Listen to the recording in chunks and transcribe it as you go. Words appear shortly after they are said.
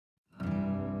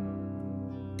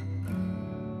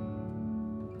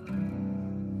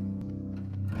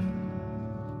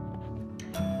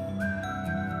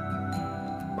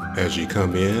As you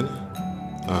come in,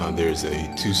 there's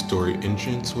a two-story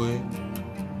entranceway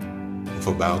with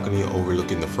a balcony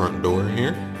overlooking the front door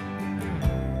here.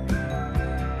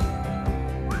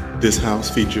 This house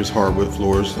features hardwood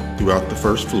floors throughout the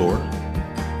first floor.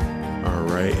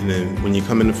 Alright, and then when you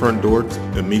come in the front door,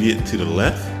 immediate to the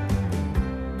left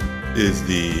is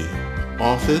the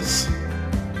office.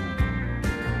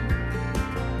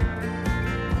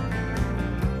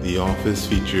 The office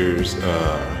features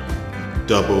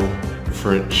double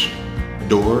French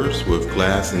doors with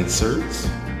glass inserts.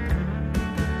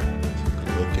 Take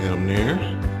a look at them there.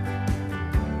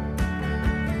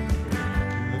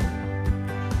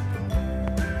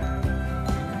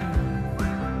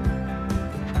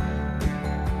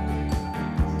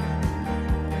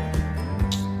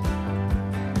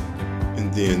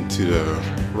 And then to the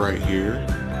right here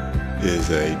is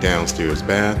a downstairs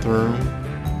bathroom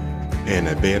and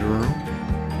a bedroom.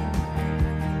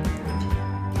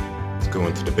 Let's go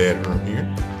into the bedroom here.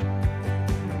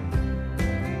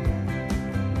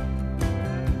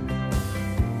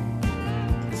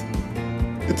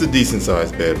 It's a decent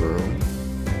sized bedroom.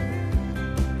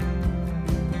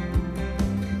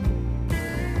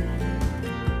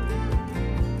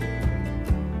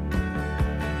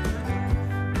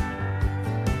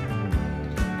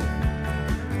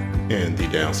 And the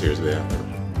downstairs bathroom.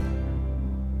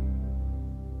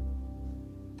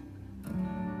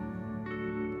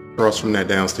 Across from that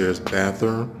downstairs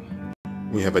bathroom,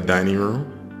 we have a dining room.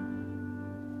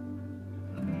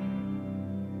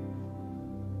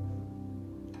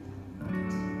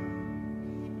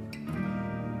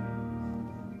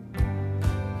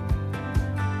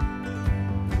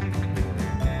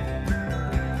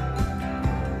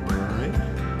 Alright.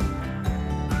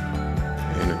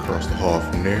 And across the hall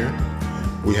from there,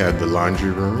 we have the laundry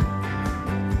room.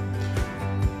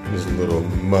 There's a little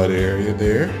mud area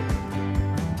there.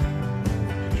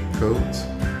 Coats.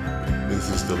 This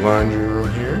is the laundry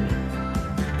room here.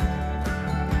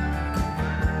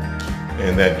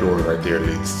 And that door right there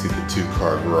leads to the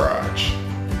two-car garage.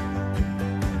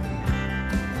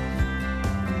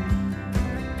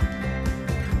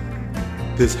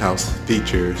 This house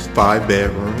features 5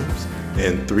 bedrooms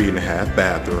and 3.5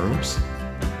 bathrooms.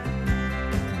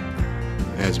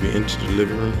 As we enter the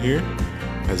living room here,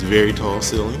 it has very tall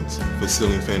ceilings, with a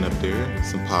ceiling fan up there,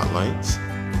 some pot lights.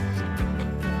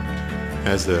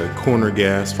 Has a corner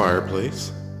gas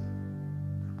fireplace.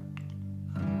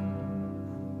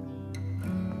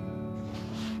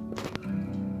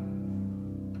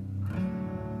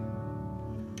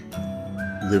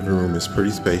 Living room is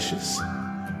pretty spacious,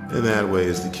 and that way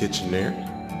is the kitchen there.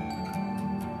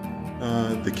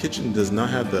 The kitchen does not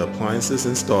have the appliances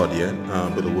installed yet,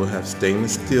 but it will have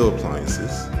stainless steel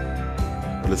appliances.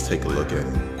 But let's take a look at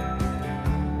it.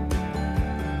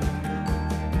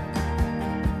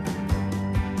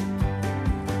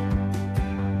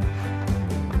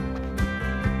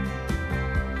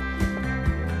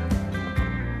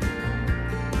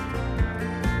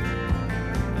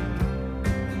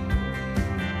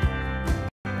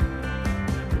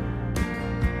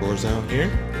 Doors out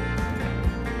here.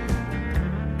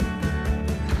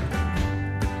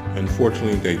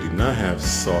 Unfortunately, they do not have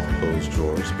soft close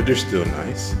drawers, but they're still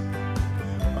nice.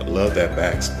 I love that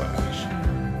backsplash.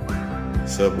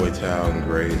 Subway tile in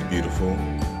gray is beautiful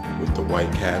with the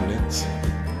white cabinets.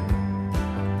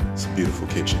 It's a beautiful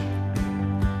kitchen.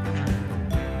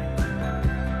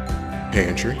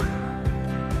 Pantry.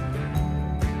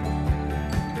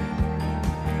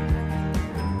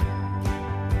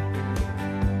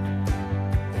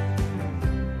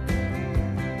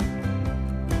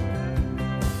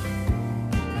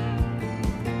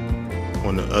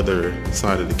 On the other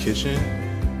side of the kitchen,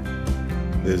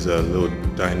 there's a little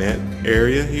dinette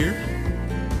area here.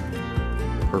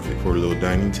 Perfect for a little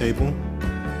dining table.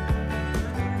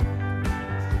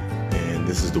 And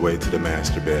this is the way to the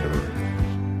master bedroom.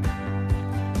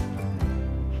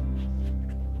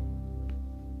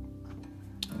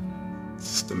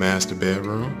 This is the master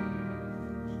bedroom.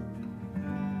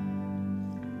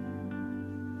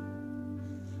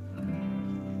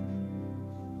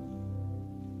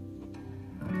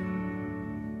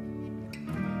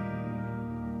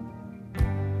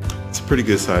 It's a pretty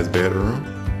good sized bedroom.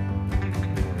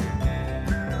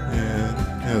 And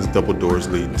it has double doors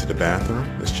leading to the bathroom.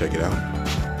 Let's check it out.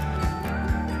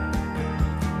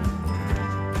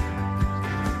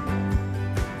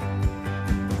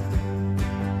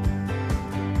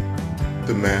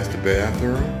 The master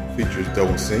bathroom features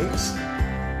double sinks,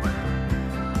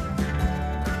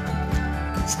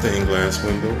 stained glass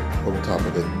window over top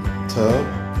of the tub,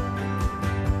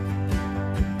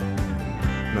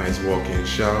 nice walk-in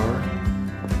shower,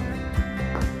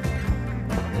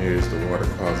 Here's the water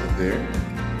closet there.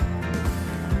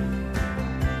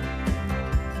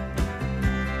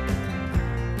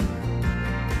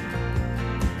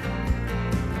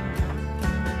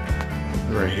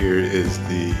 Right here is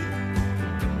the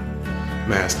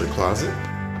master closet.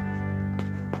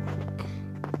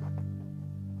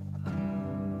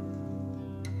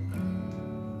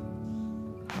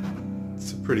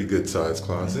 It's a pretty good sized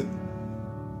closet.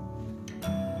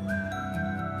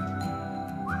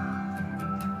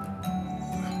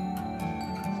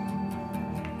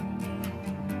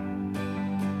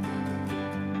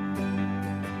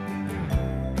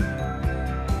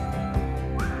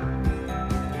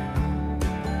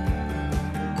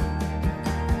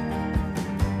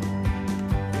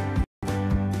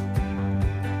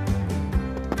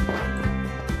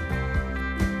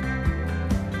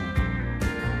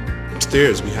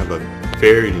 Upstairs we have a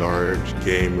very large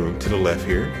game room to the left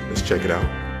here. Let's check it out.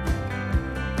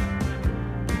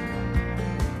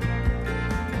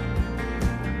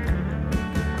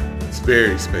 It's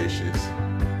very spacious.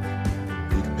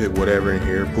 You can pick whatever in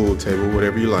here, pool table,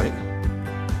 whatever you like.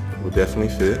 It will definitely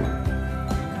fit.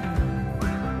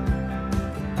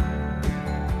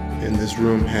 And this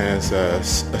room has a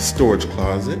storage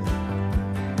closet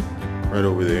right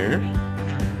over there.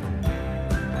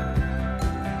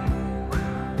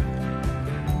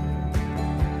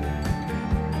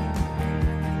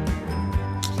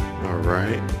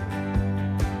 Right,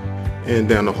 and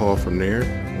down the hall from there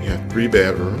we have 3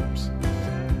 bedrooms.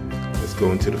 Let's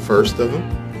go into the first of them.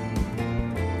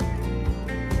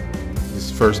 This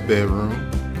first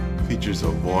bedroom features a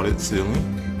vaulted ceiling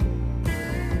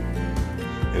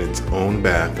and its own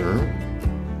bathroom.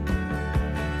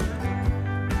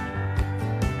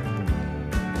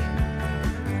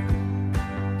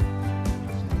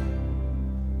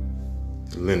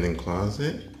 The linen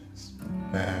closet,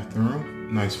 bathroom.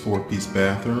 Nice 4-piece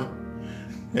bathroom,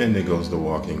 and there goes the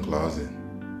walk-in closet.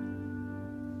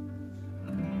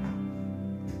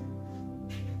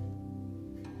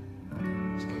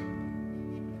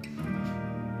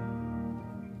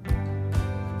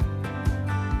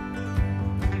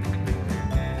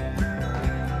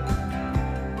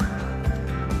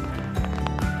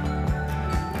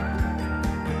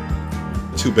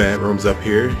 Two bedrooms up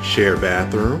here, shared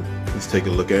bathroom. Let's take a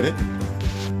look at it.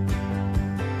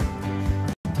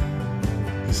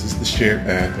 This is the shared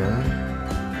bathroom.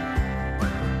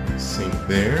 Sink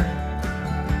there.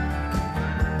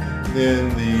 Then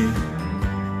the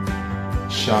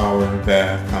shower,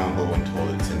 bath, combo, and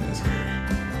toilets in this area.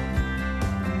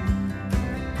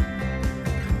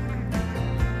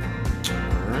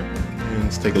 Alright, and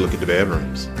let's take a look at the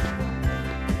bedrooms.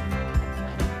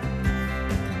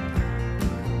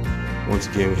 Once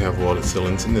again, we have vaulted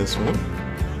ceilings in this one.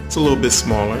 It's a little bit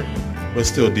smaller, but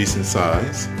still decent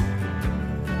size.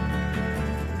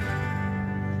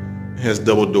 It has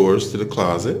double doors to the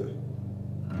closet.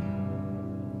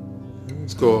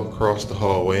 Let's go across the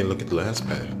hallway and look at the last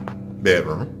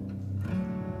bedroom.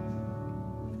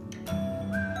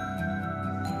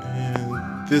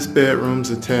 And this bedroom's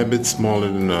a tad bit smaller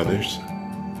than others,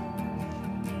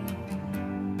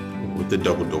 with the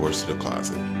double doors to the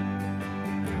closet.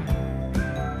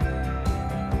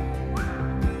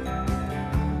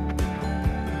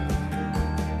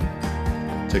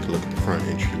 Take a look at the front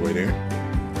entryway there.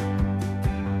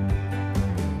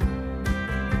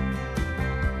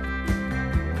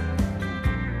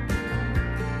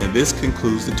 And this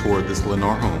concludes the tour of this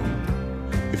Lennar home.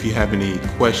 If you have any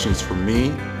questions for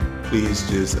me, please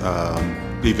just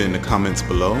leave it in the comments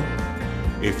below.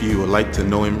 If you would like to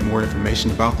know more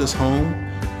information about this home,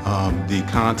 the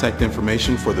contact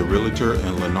information for the realtor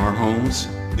and Lennar Homes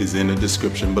is in the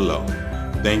description below.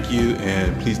 Thank you,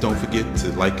 and please don't forget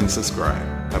to like and subscribe.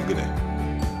 Have a good day.